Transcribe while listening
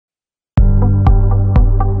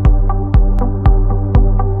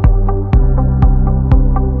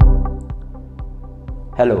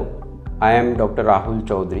Hello, I am Dr. Rahul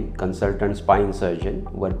Chaudhari, consultant spine surgeon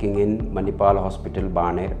working in Manipal Hospital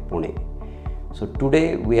Baner, Pune. So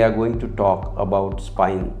today we are going to talk about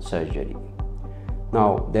spine surgery.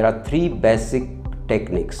 Now there are three basic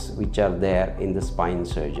techniques which are there in the spine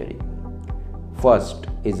surgery. First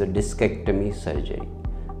is a discectomy surgery.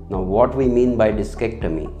 Now what we mean by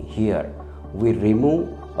discectomy here, we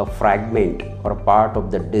remove a fragment or a part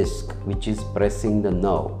of the disc which is pressing the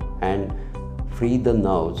nerve and free the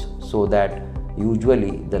nerves so that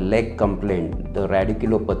usually the leg complaint, the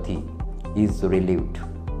radiculopathy is relieved.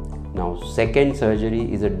 Now second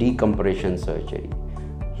surgery is a decompression surgery.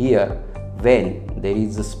 Here when there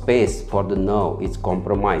is a space for the nerve is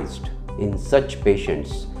compromised, in such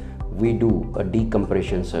patients we do a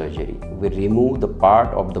decompression surgery. We remove the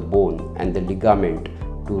part of the bone and the ligament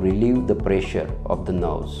to relieve the pressure of the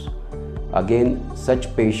nerves. Again,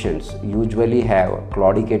 such patients usually have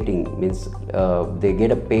claudicating, means they get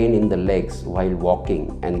a pain in the legs while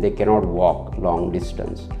walking and they cannot walk long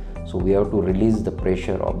distance. So we have to release the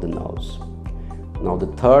pressure of the nerves. Now the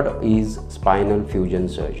third is spinal fusion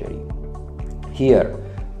surgery. Here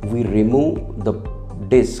we remove the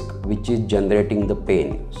disc which is generating the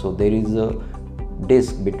pain. So there is a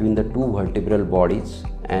disc between the two vertebral bodies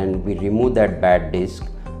and we remove that bad disc.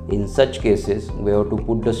 In such cases, we have to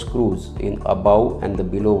put the screws in above and the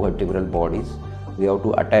below vertebral bodies. We have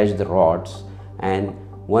to attach the rods, and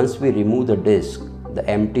once we remove the disc, the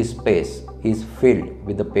empty space is filled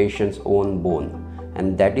with the patient's own bone,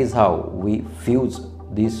 and that is how we fuse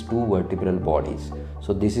these two vertebral bodies.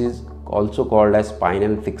 So this is also called as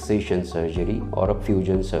spinal fixation surgery or a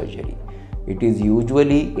fusion surgery. It is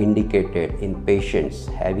usually indicated in patients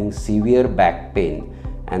having severe back pain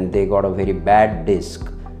and they got a very bad disc,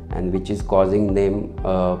 and which is causing them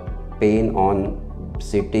pain on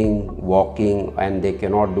sitting, walking, and they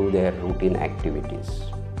cannot do their routine activities.